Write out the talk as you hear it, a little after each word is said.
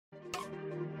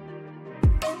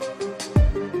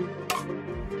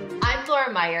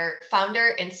Laura Meyer, founder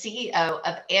and CEO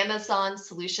of Amazon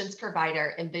solutions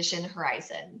provider Envision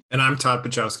Horizon. And I'm Todd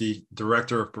Pachowski,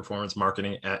 Director of Performance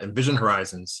Marketing at Envision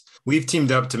Horizons. We've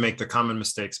teamed up to make the Common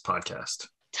Mistakes podcast.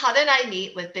 Todd and I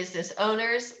meet with business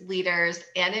owners, leaders,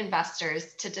 and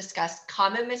investors to discuss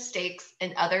common mistakes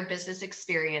and other business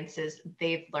experiences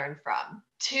they've learned from.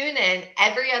 Tune in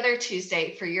every other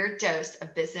Tuesday for your dose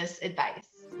of business advice.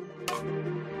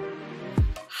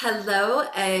 Hello,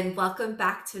 and welcome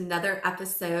back to another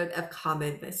episode of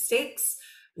Common Mistakes,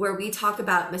 where we talk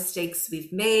about mistakes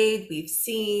we've made, we've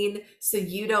seen, so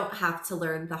you don't have to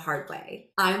learn the hard way.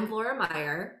 I'm Laura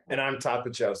Meyer. And I'm Todd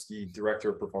Pachowski, Director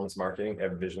of Performance Marketing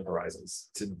at Envision Horizons.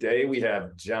 Today we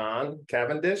have John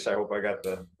Cavendish. I hope I got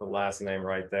the last name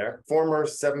right there. Former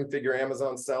seven-figure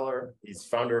Amazon seller. He's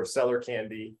founder of Seller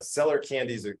Candy. Seller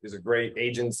Candy is a great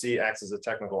agency, acts as a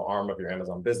technical arm of your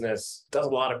Amazon business. Does a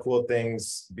lot of cool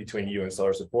things between you and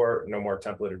seller support. No more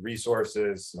templated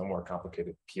resources, no more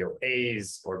complicated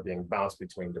POAs, or being bounced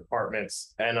between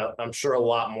departments, and I'm sure a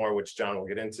lot more, which John will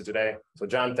get into today. So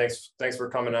John, thanks for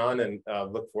coming on, and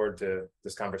look forward to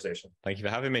this conversation. Thank you for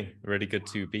having me. Really good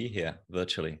to be here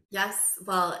virtually. Yes,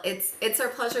 well, it's our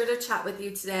pleasure to chat with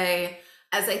you today.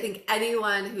 As I think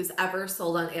anyone who's ever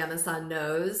sold on Amazon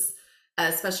knows,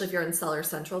 especially if you're in Seller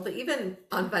Central, but even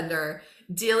on vendor,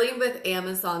 dealing with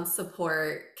Amazon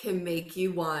support can make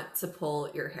you want to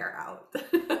pull your hair out.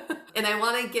 And I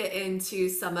want to get into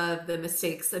some of the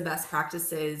mistakes and best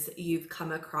practices you've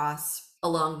come across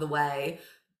along the way.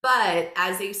 But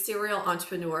as a serial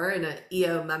entrepreneur and an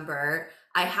EO member,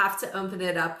 I have to open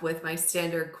it up with my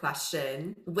standard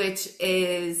question, which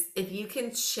is if you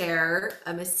can share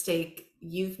a mistake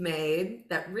you've made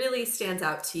that really stands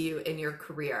out to you in your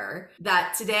career,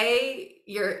 that today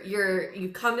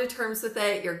you've come to terms with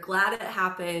it, you're glad it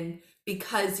happened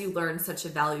because you learned such a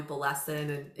valuable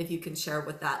lesson, and if you can share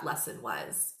what that lesson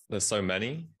was. There's so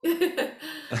many.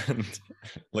 And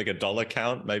like a dollar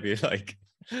count, maybe like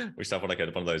we should have like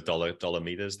one of those dollar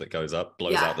meters that goes up,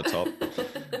 blows out the top.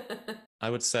 I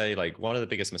would say like one of the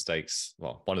biggest mistakes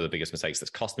that's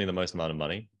cost me the most amount of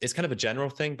money. It's kind of a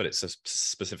general thing, but it's a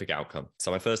specific outcome.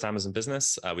 So my first Amazon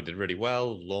business, we did really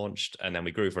well, launched, and then we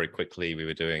grew very quickly. We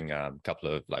were doing a couple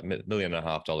of like $1.5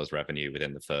 million revenue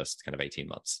within the first kind of 18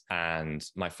 months. And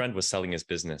my friend was selling his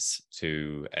business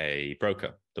to a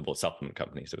broker that bought supplement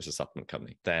companies. It was a supplement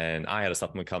company. Then I had a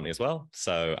supplement company as well.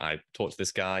 So I talked to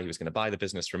this guy. He was going to buy the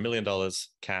business for $1 million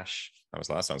cash. I was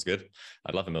like, that sounds good.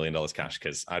 I'd love $1 million cash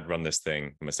because I'd run this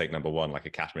thing, mistake number one, like a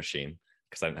cash machine,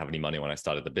 because I didn't have any money when I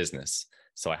started the business.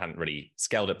 So I hadn't really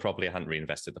scaled it properly. I hadn't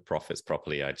reinvested the profits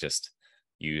properly. I just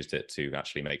used it to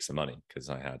actually make some money because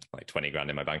I had like 20 grand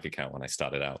in my bank account when I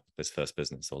started out this first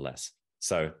business or less.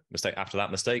 So after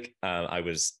that mistake, I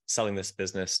was selling this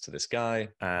business to this guy.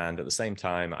 And at the same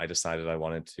time, I decided I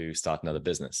wanted to start another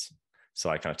business. So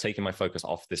I kind of taken my focus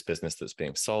off this business that's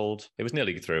being sold. It was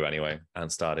nearly through anyway, and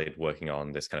started working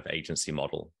on this kind of agency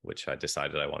model, which I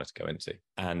decided I wanted to go into.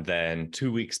 And then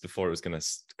 2 weeks before it was going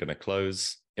to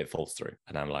close, it falls through.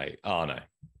 And I'm like, oh no.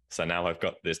 So now I've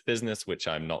got this business, which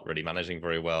I'm not really managing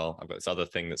very well. I've got this other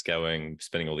thing that's going,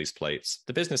 spinning all these plates.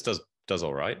 The business does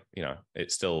all right. You know,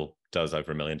 it still does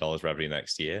over $1 million revenue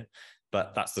next year.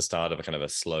 But that's the start of a kind of a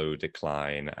slow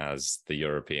decline as the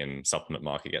European supplement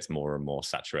market gets more and more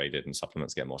saturated and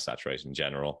supplements get more saturated in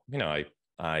general. You know,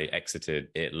 I exited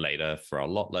it later for a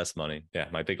lot less money. Yeah,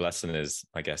 my big lesson is,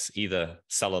 I guess, either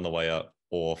sell on the way up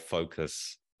or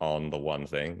focus on the one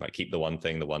thing, like keep the one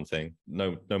thing.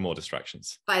 No more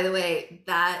distractions. By the way,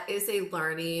 that is a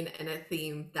learning and a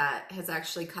theme that has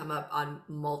actually come up on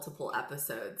multiple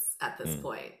episodes at this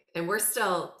point. And we're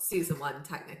still season 1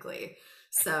 technically.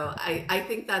 So I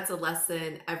think that's a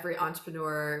lesson every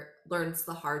entrepreneur learns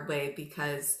the hard way,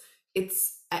 because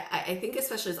I think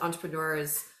especially as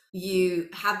entrepreneurs, you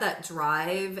have that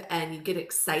drive and you get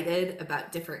excited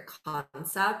about different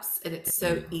concepts, and it's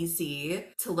so easy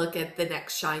to look at the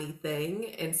next shiny thing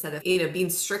instead of, being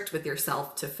strict with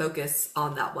yourself to focus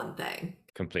on that one thing.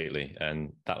 Completely.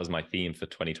 And that was my theme for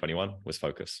 2021 was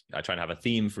focus. I try and have a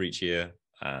theme for each year.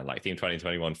 Like theme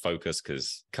 2021 focus,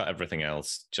 because cut everything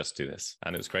else, just do this.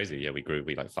 And it was crazy. Yeah, we grew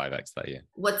like 5x that year.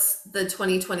 What's the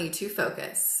 2022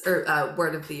 focus or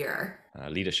word of the year?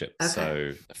 Leadership. Okay.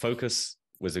 So focus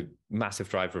was a massive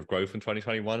driver of growth in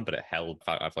 2021, but it held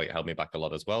me back a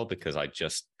lot as well, because I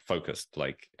just focused.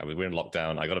 Like we were in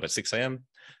lockdown. I got up at 6 a.m.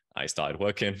 I started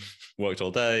worked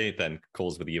all day, then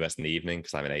calls with the US in the evening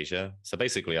because I'm in Asia. So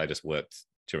basically I just worked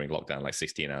during lockdown, like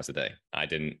 16 hours a day. I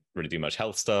didn't really do much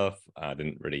health stuff. I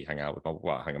didn't really hang out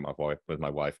with my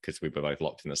wife because we were both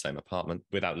locked in the same apartment.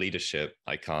 Without leadership,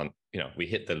 I can't, we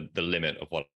hit the limit of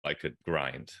what I could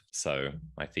grind. So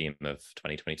my theme of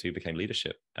 2022 became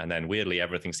leadership. And then weirdly,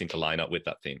 everything seemed to line up with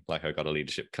that theme. Like I got a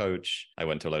leadership coach. I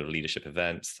went to a load of leadership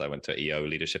events. I went to EO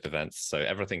leadership events. So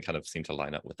everything kind of seemed to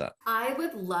line up with that. I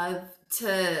would love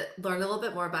to learn a little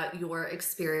bit more about your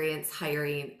experience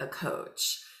hiring a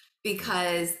coach,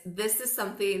 because this is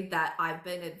something that I've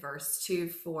been adverse to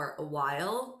for a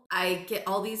while. I get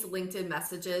all these LinkedIn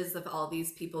messages of all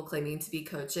these people claiming to be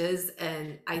coaches,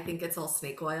 and I think it's all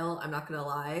snake oil. I'm not going to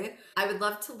lie. I would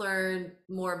love to learn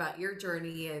more about your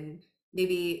journey and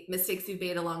maybe mistakes you've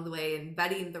made along the way in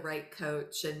vetting the right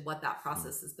coach and what that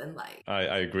process has been like. I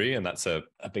agree. And that's a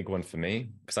big one for me,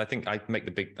 because I think I make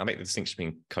the distinction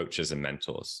between coaches and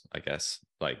mentors, I guess.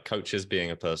 Like coaches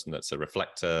being a person that's a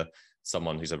reflector,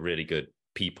 someone who's a really good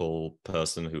people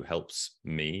person who helps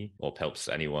me or helps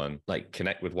anyone like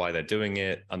connect with why they're doing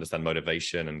it, understand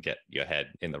motivation, and get your head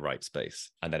in the right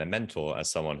space. And then a mentor as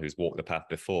someone who's walked the path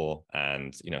before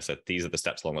and, said, these are the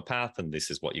steps along the path and this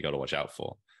is what you got to watch out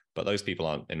for. But those people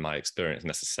aren't, in my experience,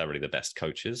 necessarily the best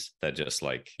coaches. They're just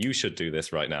like, you should do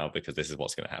this right now because this is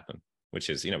what's going to happen, which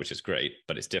is great,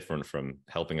 but it's different from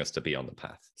helping us to be on the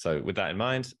path. So with that in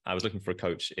mind, I was looking for a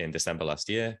coach in December last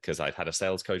year because I'd had a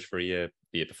sales coach for a year.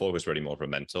 The year before was really more of a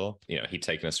mentor. He'd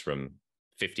taken us from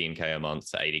 15K a month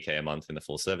to 80K a month in the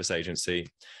full service agency.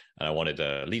 And I wanted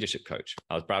a leadership coach.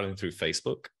 I was browsing through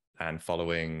Facebook and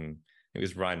following, it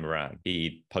was Ryan Moran.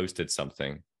 He posted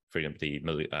something,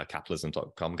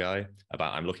 capitalism.com guy,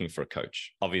 about I'm looking for a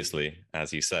coach. Obviously,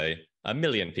 as you say, a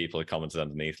million people have commented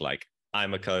underneath like,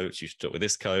 I'm a coach, you should talk with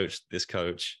this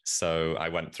coach. So I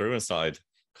went through and started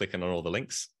clicking on all the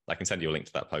links. I can send you a link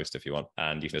to that post if you want.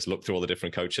 And you can just look through all the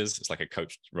different coaches. It's like a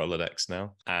coach Rolodex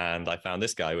now. And I found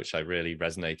this guy, which I really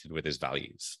resonated with his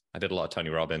values. I did a lot of Tony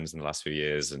Robbins in the last few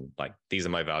years. And like, these are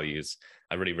my values.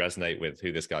 I really resonate with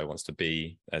who this guy wants to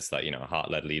be as like, a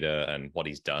heart-led leader and what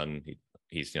he's done.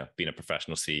 He's been a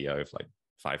professional CEO of like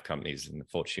 5 companies in the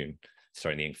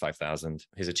Inc. 5000.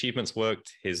 His achievements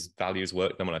worked, his values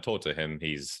worked. Then when I talked to him,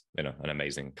 he's an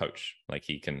amazing coach. Like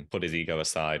he can put his ego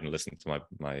aside and listen to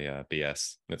my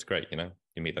BS. It's great,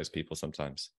 you meet those people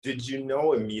sometimes. Did you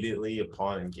know immediately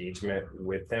upon engagement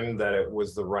with him that it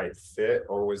was the right fit,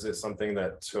 or was it something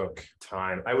that took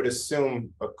time? I would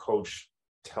assume a coach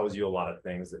tells you a lot of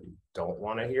things that you don't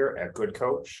want to hear. A good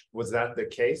coach, was that the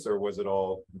case, or was it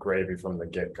all gravy from the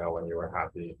get-go and you were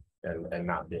happy and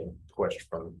not being pushed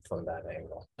from that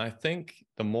angle? I think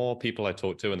the more people I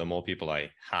talk to and the more people I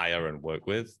hire and work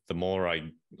with, the more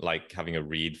I like having a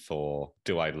read for,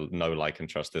 do I know, like, and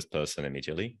trust this person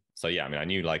immediately? So yeah, I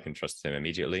knew, like, and trusted him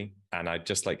immediately. And I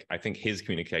think his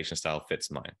communication style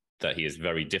fits mine, that he is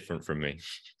very different from me.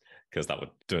 Because that would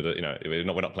do it, we're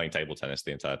not playing table tennis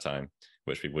the entire time,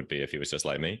 which we would be if he was just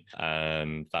like me.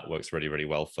 And that works really, really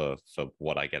well for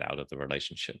what I get out of the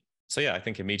relationship. So yeah, I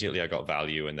think immediately I got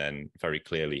value. And then very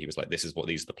clearly he was like, these are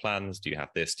the plans. Do you have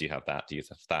this? Do you have that? Do you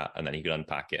have that? And then he could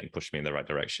unpack it and push me in the right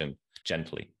direction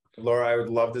gently. Laura, I would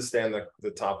love to stay on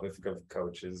the topic of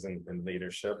coaches and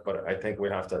leadership, but I think we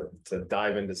have to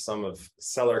dive into some of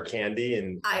seller candy.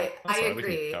 And I agree.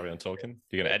 We can carry on talking.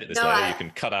 You're going to edit this later. You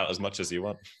can cut out as much as you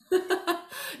want.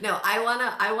 No, I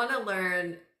want to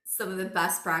learn some of the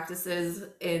best practices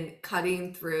in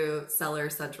cutting through seller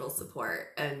central support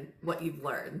and what you've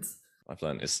learned. I've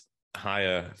learned is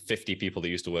hire 50 people that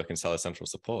used to work in seller central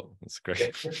support. That's great.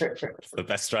 It's the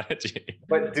best strategy.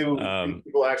 But do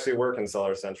people actually work in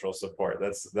seller central support?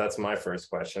 That's my first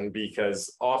question,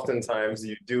 because oftentimes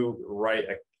you do write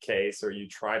a case or you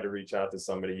try to reach out to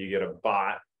somebody, you get a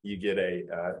bot, you get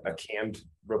a canned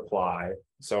reply.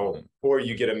 So, or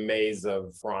you get a maze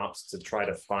of prompts to try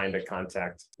to find a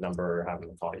contact number or have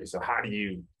them call you. So how do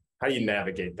you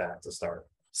navigate that to start?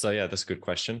 So yeah, that's a good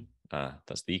question.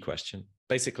 That's the question.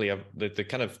 Basically, the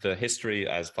kind of the history,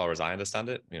 as far as I understand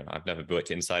it, I've never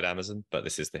worked inside Amazon, but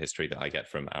this is the history that I get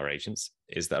from our agents,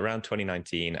 is that around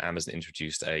 2019, Amazon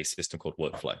introduced a system called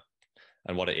Workflow.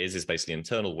 And what it is basically an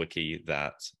internal wiki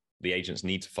that the agents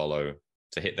need to follow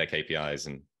to hit their KPIs.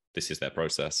 And this is their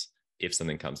process if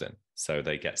something comes in. So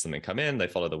they get something come in, they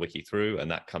follow the wiki through, and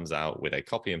that comes out with a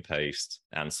copy and paste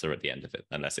answer at the end of it,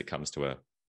 unless it comes to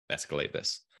escalate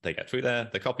this. They get through there,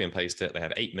 they copy and paste it. They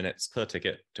have 8 minutes per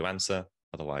ticket to answer.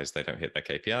 Otherwise, they don't hit their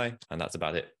KPI. And that's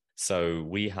about it. So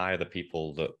we hire the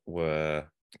people that were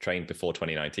trained before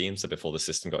 2019, so before the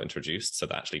system got introduced, so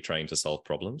they're actually trained to solve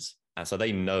problems. And so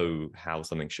they know how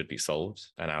something should be solved.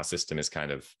 And our system is kind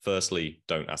of, firstly,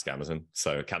 don't ask Amazon.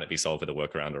 So can it be solved with a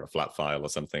workaround or a flat file or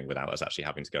something without us actually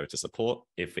having to go to support?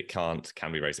 If it can't,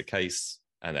 can we raise a case?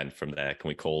 And then from there, can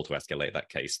we call to escalate that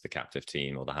case to the captive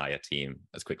team or the higher team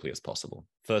as quickly as possible?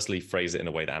 Firstly, phrase it in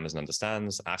a way that Amazon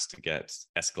understands, ask to get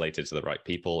escalated to the right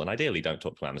people, and ideally don't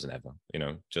talk to Amazon ever.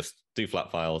 Just do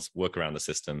flat files, work around the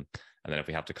system. And then if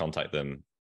we have to contact them,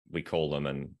 we call them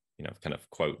and kind of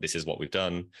quote, this is what we've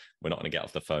done. We're not going to get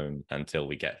off the phone until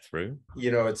we get through.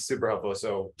 It's super helpful.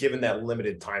 So given that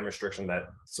limited time restriction that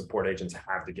support agents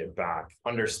have to get back,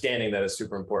 understanding that is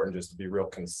super important just to be real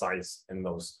concise in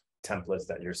those templates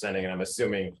that you're sending. And I'm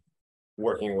assuming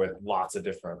working with lots of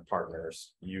different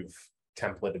partners, you've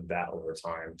templated that over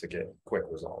time to get quick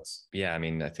results. Yeah,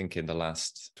 I think in the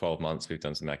last 12 months, we've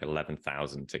done something like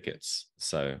 11,000 tickets.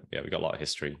 So yeah, we got a lot of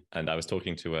history. And I was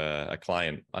talking to a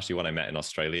client, actually one I met in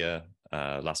Australia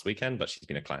last weekend, but she's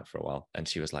been a client for a while. And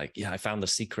she was like, yeah, I found the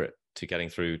secret to getting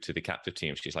through to the captive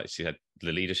team. She had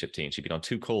the leadership team. She'd been on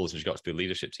 2 calls and she got to the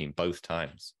leadership team both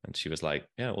times. And she was like,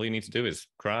 yeah, all you need to do is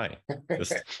cry.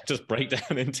 Just break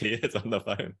down in tears on the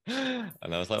phone.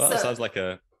 And I was like, well, that sounds like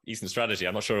a decent strategy.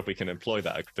 I'm not sure if we can deploy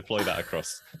that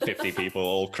across 50 people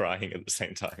all crying at the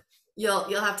same time. You'll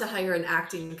have to hire an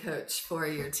acting coach for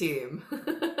your team.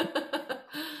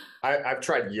 I've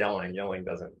tried yelling. Yelling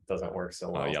doesn't work so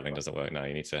well. Oh, yelling doesn't work. No,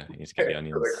 you need to get the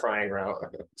onions. The crying route.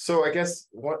 So I guess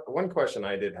one question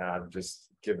I did have, just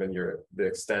given the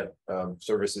extent of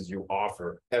services you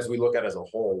offer, as we look at as a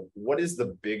whole, what is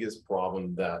the biggest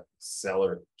problem that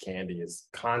Seller Candy is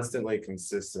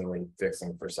consistently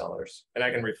fixing for sellers? And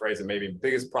I can rephrase it, maybe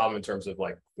biggest problem in terms of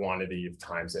like quantity of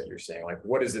times that you're seeing. Like,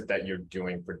 what is it that you're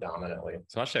doing predominantly?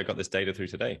 So actually, I got this data through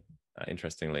today.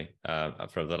 Interestingly,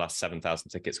 for the last 7,000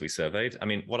 tickets we surveyed.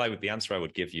 The answer I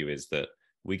would give you is that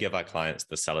we give our clients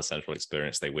the Seller Central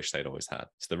experience they wish they'd always had.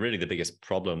 So the biggest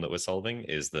problem that we're solving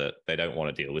is that they don't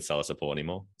want to deal with seller support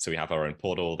anymore. So we have our own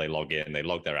portal, they log in, they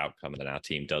log their outcome, and then our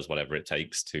team does whatever it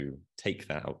takes to take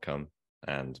that outcome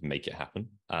and make it happen.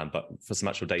 But for some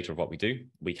actual data of what we do,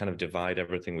 we kind of divide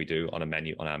everything we do on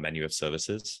our menu of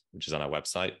services, which is on our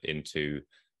website, into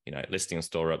listing and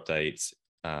store updates,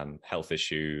 health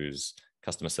issues,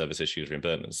 customer service issues,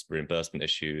 reimbursement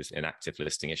issues, inactive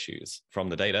listing issues. From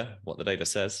the data, what the data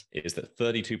says is that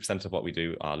 32% of what we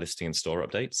do are listing and store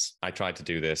updates. I tried to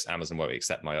do this. Amazon won't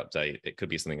accept my update. It could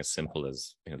be something as simple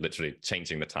as literally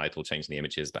changing the title, changing the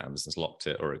images, but Amazon's locked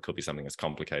it. Or it could be something as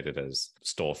complicated as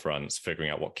storefronts, figuring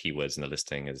out what keywords in the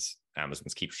listing is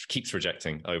Amazon's keeps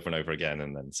rejecting over and over again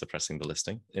and then suppressing the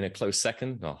listing. In a close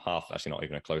second, or half, actually not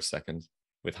even a close second,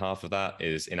 with half of that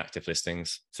is inactive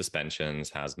listings, suspensions,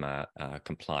 hazmat,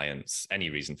 compliance, any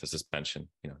reason for suspension,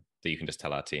 that you can just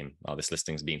tell our team, oh, this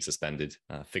listing's been suspended,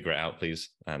 figure it out,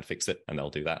 please, and fix it. And they'll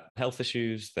do that. Health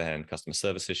issues, then customer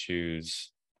service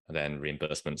issues, and then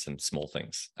reimbursements and small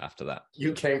things after that.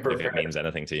 You came prepared. If it means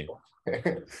anything to you.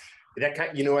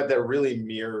 That really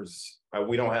mirrors,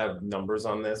 we don't have numbers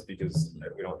on this because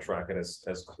we don't track it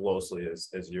as closely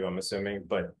as you, I'm assuming,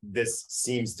 but this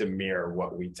seems to mirror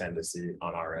what we tend to see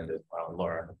on our end as well.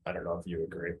 Laura, I don't know if you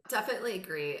agree. Definitely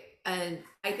agree. And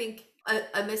I think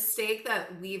a mistake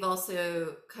that we've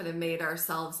also kind of made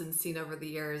ourselves and seen over the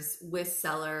years with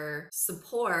seller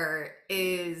support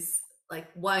is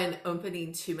one,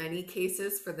 opening too many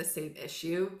cases for the same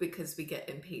issue because we get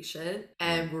impatient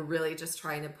and we're really just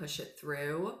trying to push it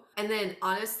through. And then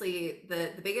honestly, the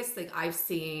biggest thing I've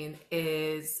seen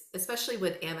is, especially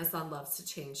when Amazon loves to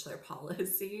change their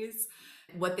policies,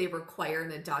 what they require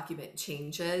in a document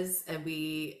changes, and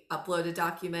we upload a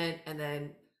document and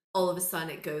then all of a sudden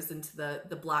it goes into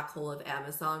the black hole of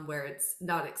Amazon where it's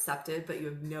not accepted, but you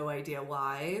have no idea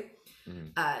why.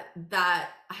 That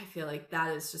I feel like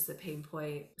that is just a pain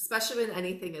point, especially when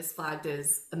anything is flagged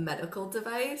as a medical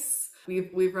device.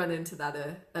 We've run into that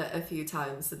a few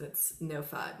times and it's no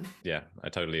fun. Yeah, I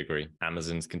totally agree.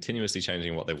 Amazon's continuously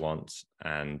changing what they want,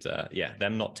 and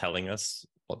them not telling us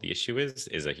what the issue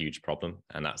is a huge problem.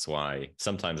 And that's why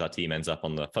sometimes our team ends up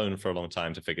on the phone for a long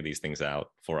time to figure these things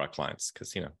out for our clients.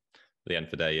 Because, at the end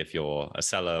of the day, if you're a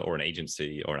seller or an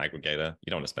agency or an aggregator, you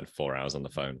don't want to spend 4 hours on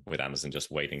the phone with Amazon just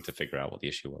waiting to figure out what the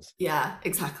issue was. Yeah,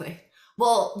 exactly.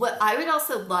 Well, what I would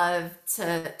also love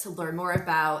to learn more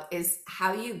about is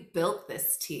how you built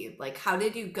this team. How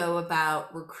did you go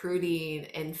about recruiting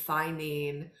and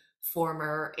finding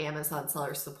former Amazon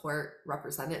seller support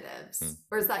representatives?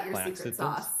 Or is that your secret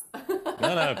sauce?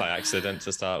 No, by accident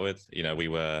to start with. We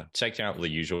were checking out the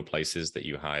usual places that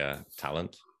you hire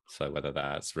talent. So whether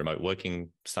that's remote working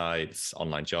sites,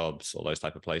 online jobs, all those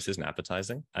type of places, and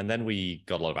advertising. And then we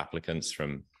got a lot of applicants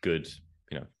from good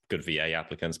VA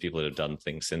applicants, people that have done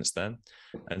things since then.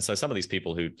 And so some of these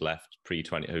people who'd left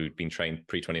who'd been trained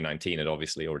pre-2019 had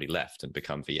obviously already left and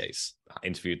become VAs. I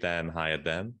interviewed them, hired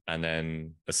them, and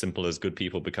then as simple as good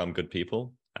people become good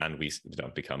people, and we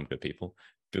don't become good people.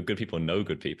 Good people know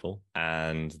good people,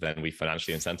 and then we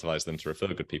financially incentivize them to refer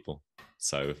good people.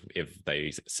 So if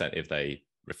they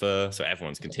refer, so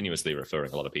everyone's continuously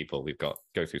referring a lot of people. We've got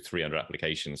go through 300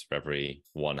 applications for every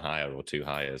 1 hire or 2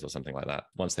 hires or something like that.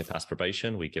 Once they pass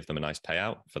probation, we give them a nice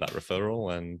payout for that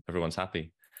referral, and everyone's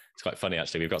happy. It's quite funny,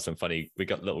 actually. We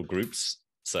got little groups.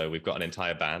 So we've got an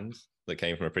entire band that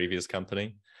came from a previous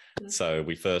company. So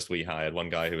we hired one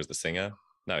guy who was the singer.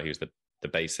 No, he was the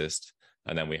bassist.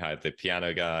 And then we hired the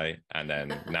piano guy. And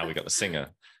then now we got the singer.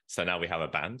 So now we have a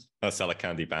band, a Seller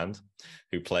Candy band,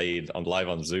 who played live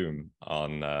on Zoom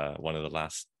on one of the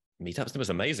last meetups. It was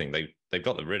amazing. They've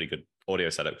got a really good audio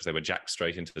setup because they were jacked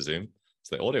straight into Zoom.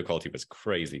 So the audio quality was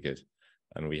crazy good.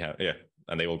 And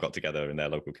and they all got together in their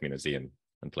local community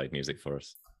and played music for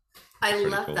us. I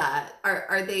love that.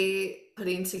 Are they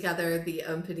putting together the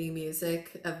opening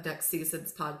music of next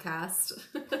season's podcast?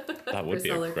 That would be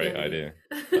a great idea.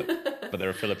 But they're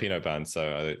a Filipino band,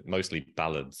 so mostly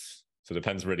ballads. So it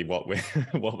depends really what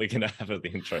we're gonna have at the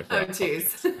intro. Oh,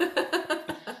 geez.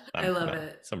 I love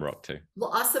it. Some rock too.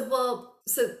 Well, awesome. Well,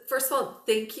 so first of all,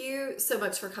 thank you so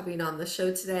much for coming on the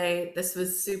show today. This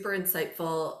was super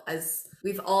insightful. As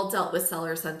we've all dealt with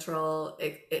Seller Central,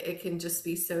 it can just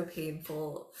be so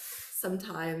painful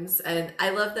sometimes. And I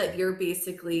love that you're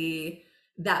basically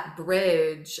that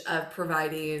bridge of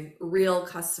providing real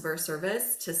customer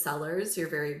service to sellers. You're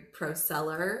very pro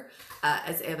seller,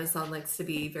 as Amazon likes to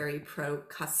be very pro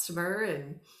customer,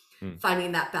 and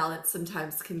finding that balance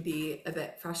sometimes can be a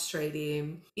bit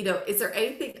frustrating. Is there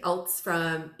anything else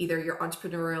from either your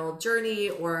entrepreneurial journey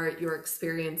or your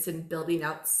experience in building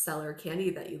out Seller Candy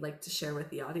that you'd like to share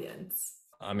with the audience?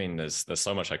 I mean, there's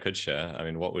so much I could share. I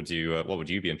mean, what would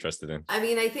you be interested in? I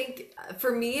mean, I think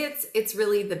for me, it's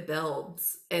really the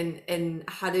builds and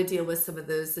how to deal with some of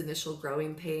those initial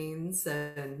growing pains.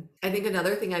 And I think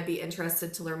another thing I'd be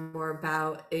interested to learn more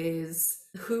about is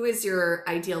who is your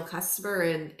ideal customer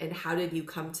and how did you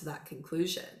come to that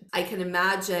conclusion? I can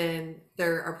imagine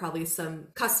there are probably some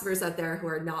customers out there who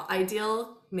are not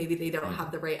ideal. Maybe they don't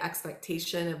have the right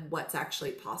expectation of what's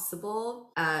actually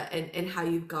possible, and how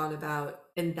you've gone about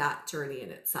in that journey in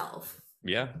itself.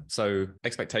 Yeah. So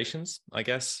expectations, I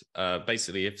guess.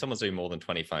 Basically, if someone's doing more than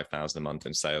 25,000 a month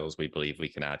in sales, we believe we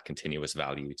can add continuous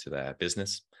value to their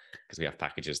business, because we have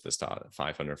packages that start at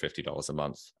 $550 a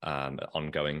month,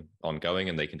 ongoing,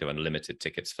 and they can do unlimited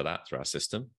tickets for that through our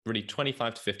system. Really,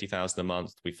 25 to 50,000 a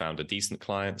month, we found are decent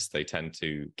clients. They tend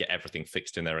to get everything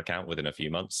fixed in their account within a few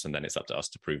months, and then it's up to us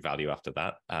to prove value after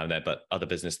that. But other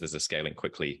businesses are scaling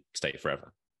quickly, stay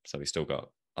forever. So we still got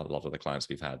a lot of the clients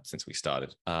we've had since we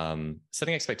started.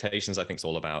 Setting expectations, I think, is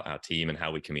all about our team and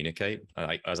how we communicate.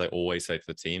 As I always say to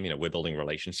the team, we're building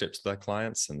relationships with our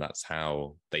clients, and that's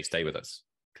how they stay with us.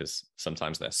 Because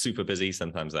sometimes they're super busy,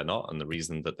 sometimes they're not. And the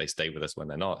reason that they stay with us when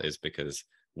they're not is because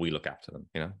we look after them.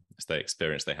 It's the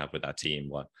experience they have with our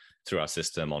team, through our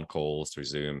system, on calls, through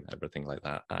Zoom, everything like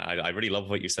that. I really love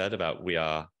what you said about we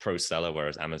are pro seller,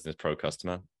 whereas Amazon is pro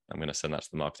customer. I'm going to send that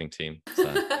to the marketing team.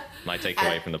 So my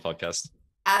takeaway from the podcast.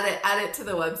 Add it to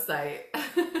the website.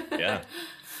 Yeah.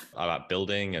 About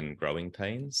building and growing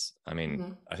pains. I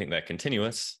mean, I think they're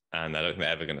continuous, and I don't think they're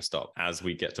ever going to stop. As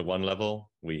we get to one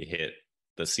level, we hit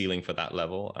the ceiling for that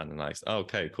level, and then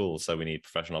okay, cool. So we need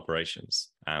professional operations,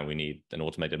 and we need an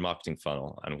automated marketing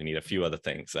funnel, and we need a few other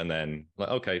things. And then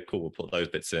okay, cool, we'll put those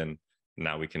bits in.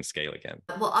 Now we can scale again.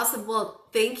 Well, awesome. Well,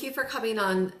 thank you for coming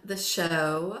on the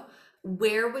show.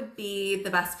 Where would be the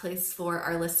best place for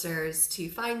our listeners to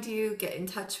find you, get in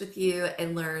touch with you,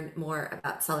 and learn more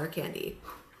about Seller Candy?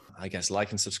 I guess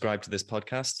like and subscribe to this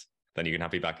podcast. Then you can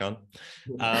have me back on.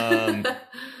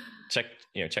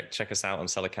 Check us out on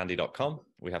sellercandy.com.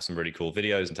 We have some really cool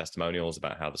videos and testimonials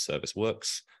about how the service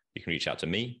works. You can reach out to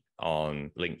me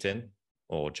on LinkedIn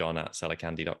or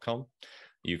john@sellercandy.com.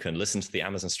 You can listen to the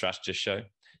Amazon Strategist Show,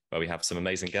 where we have some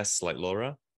amazing guests like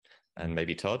Laura and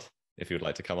maybe Todd, if you would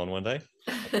like to come on one day.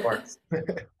 Of course.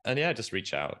 And yeah, just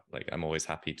reach out. I'm always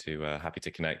happy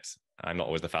to connect. I'm not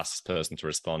always the fastest person to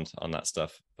respond on that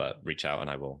stuff, but reach out and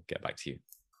I will get back to you.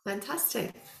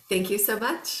 Fantastic. Thank you so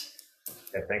much.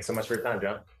 Yeah, thanks so much for your time,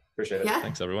 John. Appreciate it. Yeah.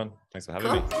 Thanks, everyone. Thanks for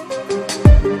having me.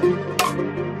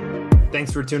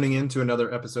 Thanks for tuning in to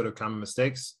another episode of Common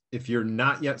Mistakes. If you're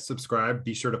not yet subscribed,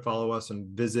 be sure to follow us and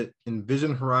visit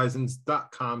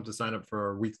envisionhorizons.com to sign up for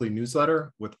our weekly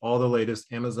newsletter with all the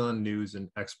latest Amazon news and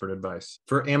expert advice.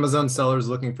 For Amazon sellers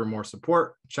looking for more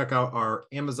support, check out our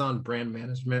Amazon brand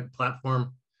management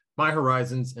platform, My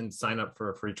Horizons, and sign up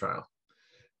for a free trial.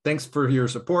 Thanks for your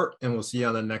support, and we'll see you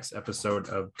on the next episode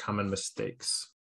of Common Mistakes.